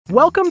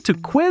Welcome to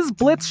Quiz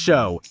Blitz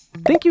Show.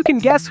 Think you can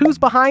guess who's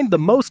behind the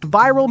most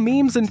viral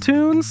memes and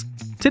tunes?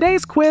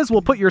 Today's quiz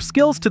will put your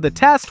skills to the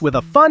test with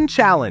a fun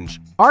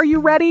challenge. Are you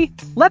ready?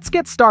 Let's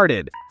get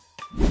started.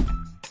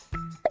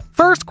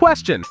 First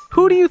question,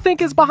 who do you think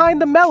is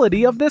behind the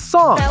melody of this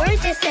song? Now we're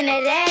just in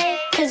a day,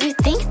 cause you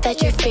think that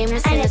you're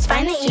famous and it's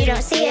fine that you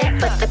don't see it,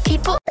 but the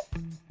people...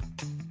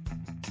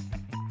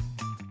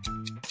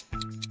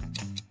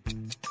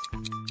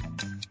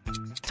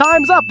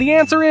 Time's up. The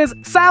answer is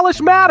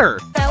Salish Matter.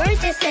 Now we're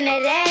just in a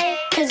day,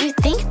 cause you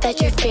think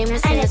that you're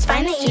famous and it's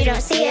fine that you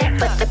don't see it,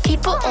 but the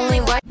people only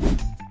watch...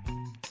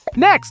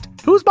 Next,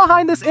 who's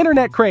behind this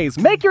internet craze?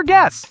 Make your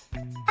guess.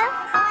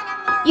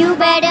 You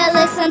better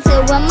listen to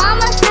what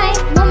mama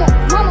say. Mama,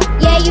 mama,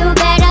 yeah, you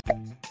better.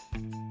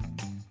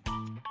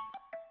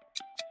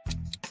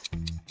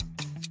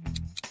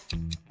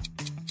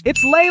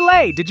 It's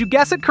Lay. Did you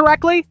guess it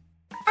correctly?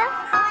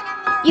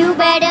 You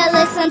better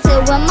listen to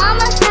what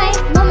mama say.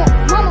 Mama,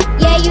 mama,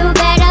 yeah, you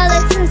better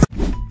listen.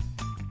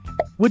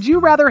 Would you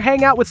rather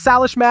hang out with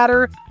Salish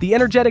Matter, the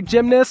energetic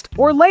gymnast,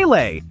 or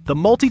Lay, the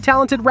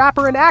multi-talented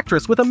rapper and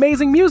actress with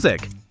amazing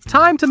music?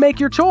 Time to make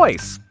your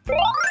choice.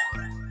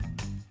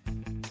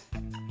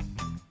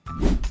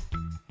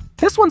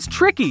 This one's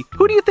tricky.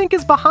 Who do you think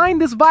is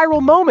behind this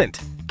viral moment?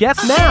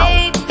 Guess now.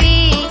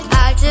 Baby,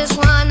 I just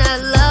wanna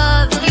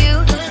love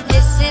you.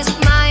 This is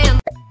my...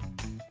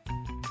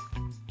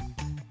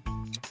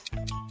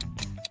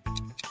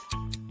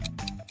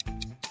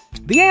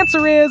 The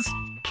answer is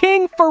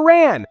King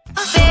Ferran.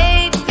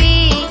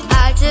 Baby,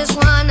 I just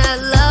wanna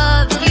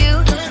love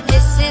you.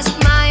 This is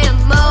my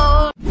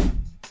emo.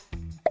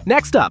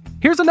 Next up,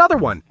 here's another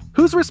one.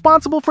 Who's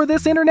responsible for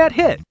this internet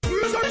hit?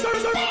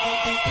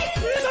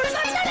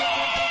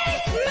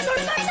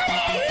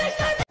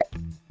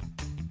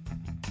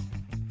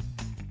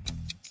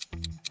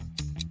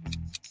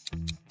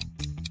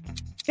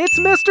 It's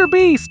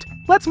MrBeast.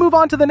 Let's move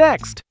on to the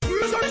next.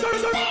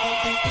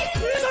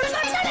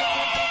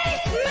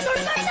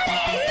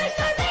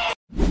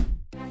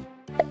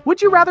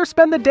 Would you rather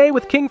spend the day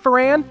with King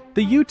Ferran,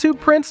 the YouTube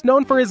prince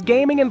known for his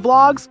gaming and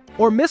vlogs,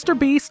 or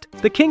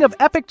MrBeast, the king of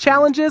epic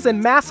challenges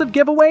and massive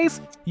giveaways?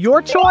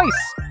 Your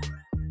choice!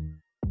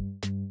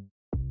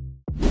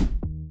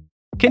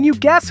 Can you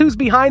guess who's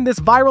behind this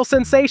viral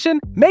sensation?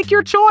 Make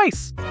your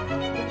choice!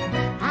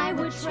 I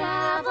would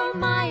travel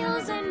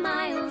miles and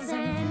miles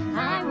and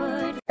I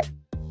would...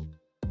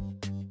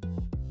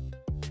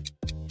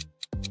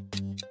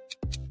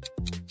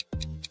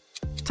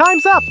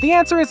 Time's up! The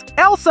answer is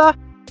Elsa!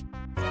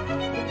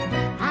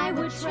 I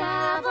would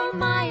travel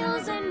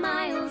miles and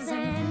miles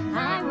and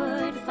I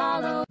would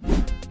follow...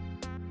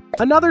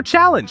 Another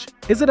challenge.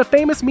 Is it a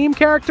famous meme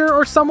character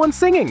or someone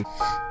singing?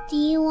 Do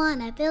you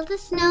wanna build a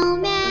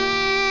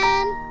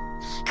snowman?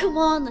 Come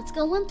on, let's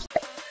go and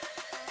play.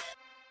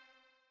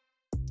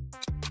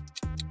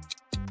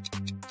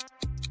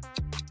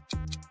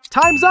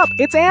 Time's up!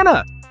 It's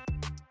Anna!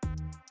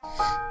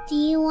 Do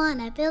you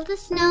wanna build a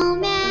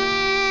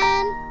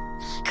snowman?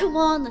 Come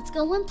on, let's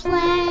go and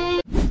play.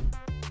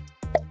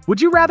 Would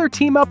you rather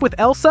team up with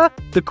Elsa,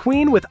 the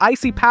queen with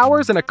icy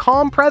powers and a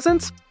calm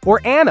presence, or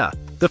Anna,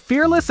 the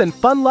fearless and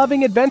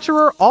fun-loving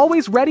adventurer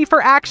always ready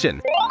for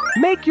action?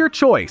 Make your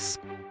choice.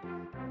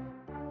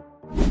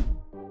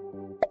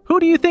 Who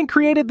do you think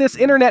created this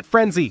internet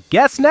frenzy?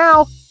 Guess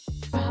now!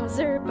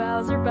 Bowser,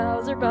 Bowser,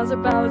 Bowser, Bowser,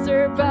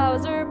 Bowser,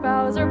 Bowser,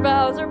 Bowser,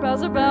 Bowser,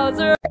 Bowser,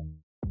 Bowser.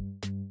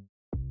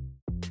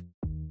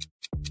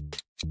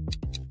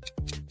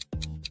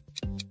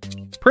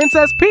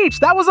 Princess Peach,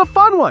 that was a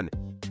fun one!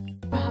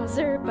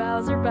 Bowser,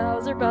 Bowser,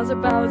 Bowser, Bowser,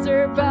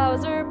 Bowser,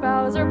 Bowser,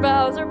 Bowser,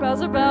 Bowser,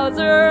 Bowser,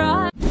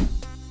 Bowser.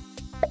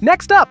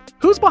 Next up,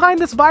 who's behind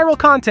this viral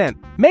content?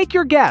 Make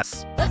your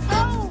guess. Let's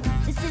go!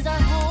 This is our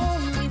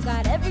home. We've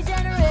got every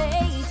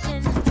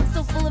generation.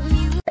 So full of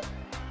music.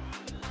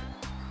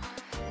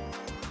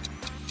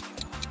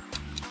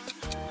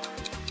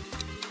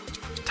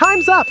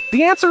 Time's up!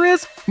 The answer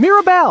is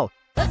Mirabelle!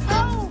 Let's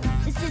go!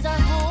 This is our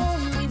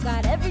home. We've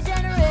got every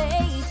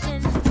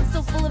generation.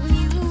 So full of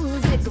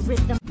music,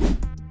 rhythm.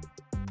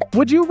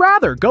 Would you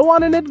rather go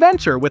on an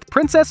adventure with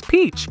Princess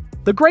Peach,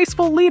 the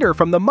graceful leader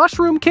from the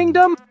Mushroom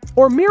Kingdom,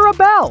 or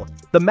Mirabelle,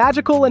 the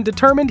magical and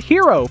determined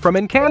hero from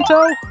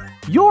Encanto?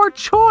 Your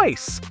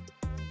choice!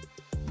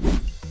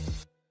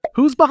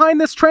 Who's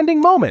behind this trending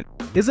moment?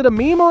 Is it a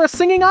meme or a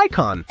singing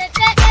icon?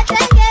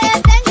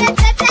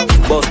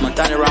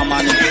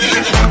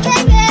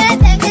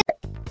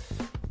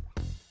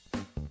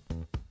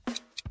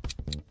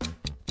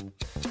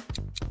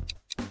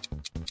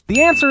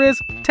 The answer is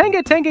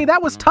Tenge.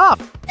 That was tough.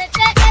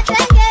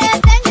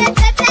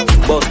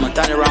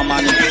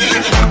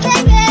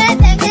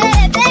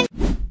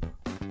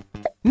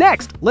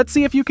 Next, let's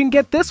see if you can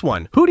get this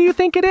one. Who do you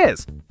think it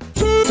is?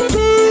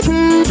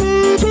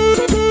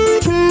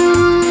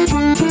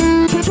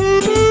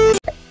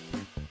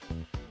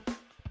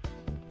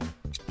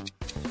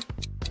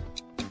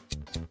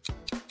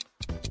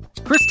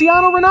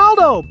 Cristiano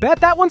Ronaldo!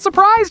 Bet that one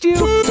surprised you!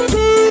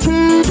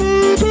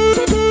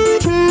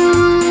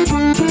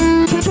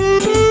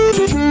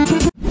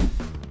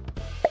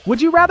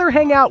 Would you rather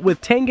hang out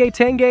with Tenge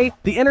Tenge,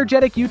 the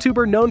energetic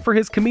YouTuber known for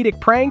his comedic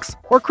pranks,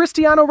 or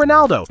Cristiano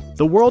Ronaldo,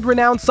 the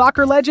world-renowned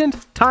soccer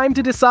legend? Time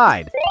to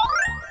decide.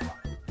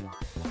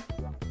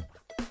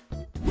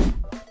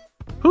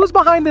 Who's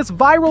behind this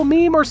viral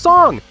meme or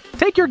song?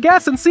 Take your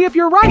guess and see if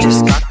you're right.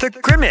 Just got the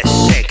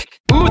grimace shake.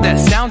 Ooh, that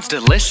sounds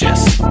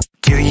delicious.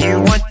 Do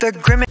you want the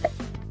grimace?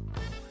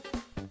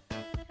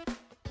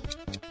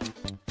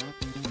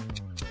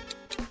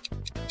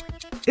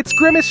 It's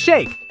Grimace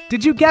Shake.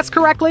 Did you guess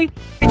correctly?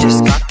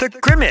 Just got the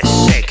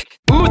grimace shake.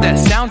 Ooh, that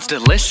sounds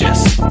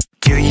delicious.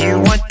 Do you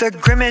want the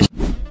grimace?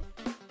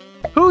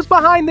 Who's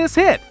behind this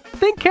hit?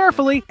 Think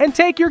carefully and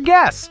take your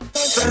guess.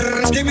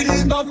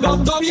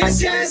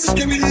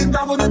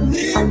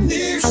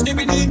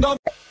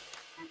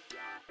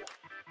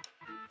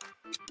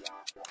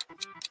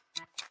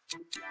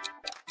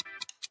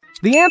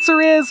 The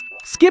answer is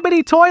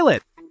Skibbity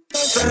Toilet.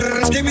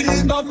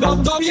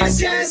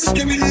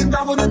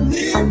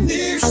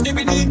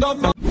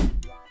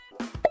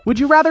 Would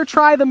you rather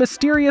try the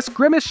mysterious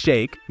Grimace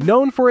Shake,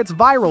 known for its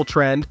viral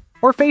trend,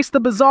 or face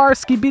the bizarre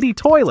Skibbity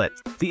Toilet,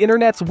 the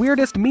internet's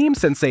weirdest meme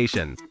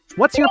sensation?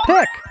 What's your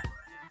pick?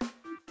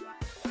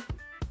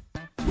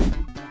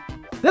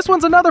 This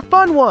one's another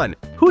fun one.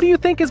 Who do you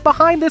think is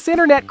behind this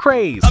internet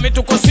craze? Dame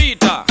tu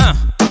cosita,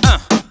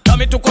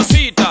 dame tu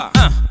cosita,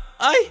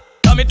 ay,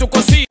 dame tu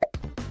cosita.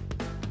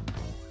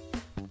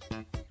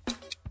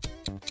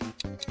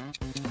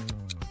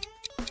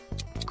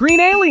 Green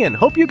Alien,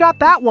 hope you got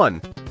that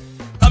one.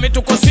 Dame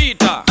tu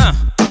cosita,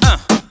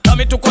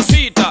 dame tu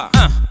cosita,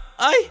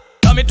 ay,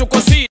 dame tu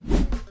cosita.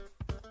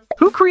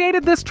 Who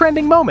created this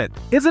trending moment?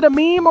 Is it a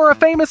meme or a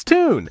famous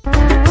tune?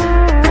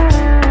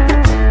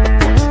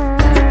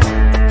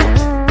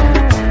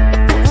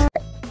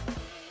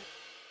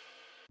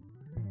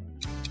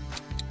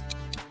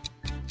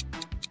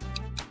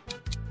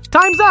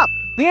 Time's up!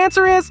 The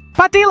answer is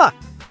Patila!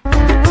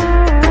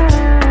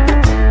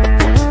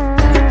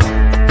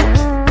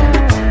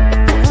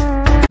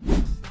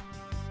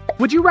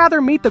 Would you rather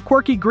meet the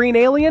quirky green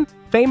alien,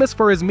 famous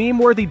for his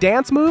meme-worthy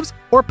dance moves,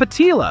 or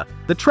Patila,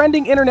 the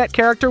trending internet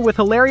character with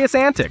hilarious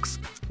antics?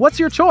 What's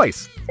your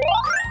choice?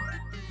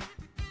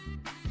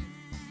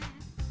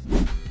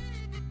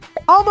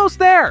 Almost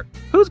there!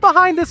 Who's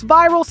behind this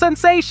viral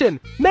sensation?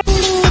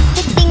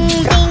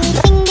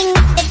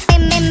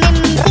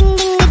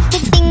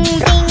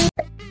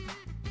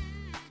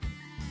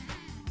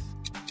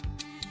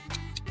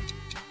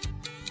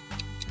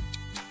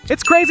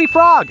 It's Crazy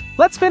Frog!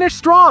 Let's finish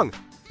strong!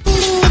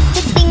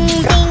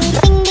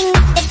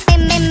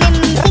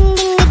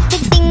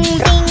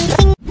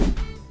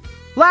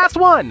 Last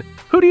one!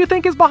 Who do you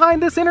think is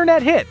behind this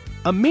internet hit?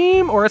 A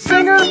meme or a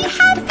singer?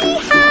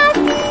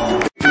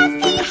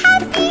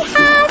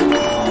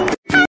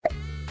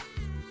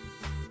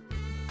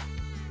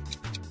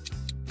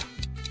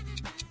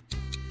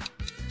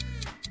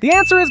 The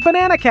answer is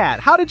Banana Cat.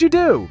 How did you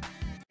do?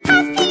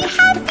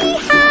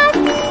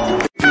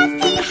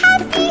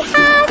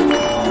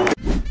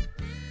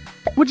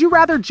 Would you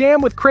rather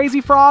jam with Crazy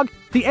Frog,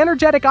 the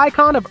energetic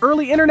icon of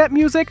early internet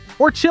music,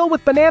 or chill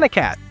with Banana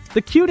Cat,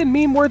 the cute and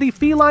meme-worthy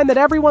feline that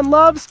everyone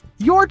loves?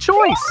 Your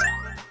choice!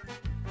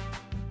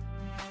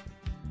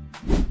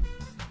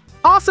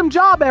 Awesome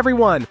job,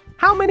 everyone!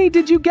 How many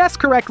did you guess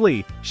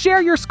correctly?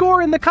 Share your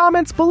score in the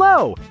comments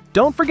below!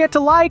 Don't forget to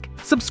like,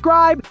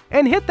 subscribe,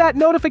 and hit that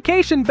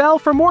notification bell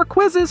for more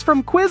quizzes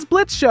from Quiz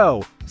Blitz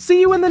Show!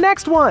 See you in the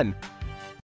next one!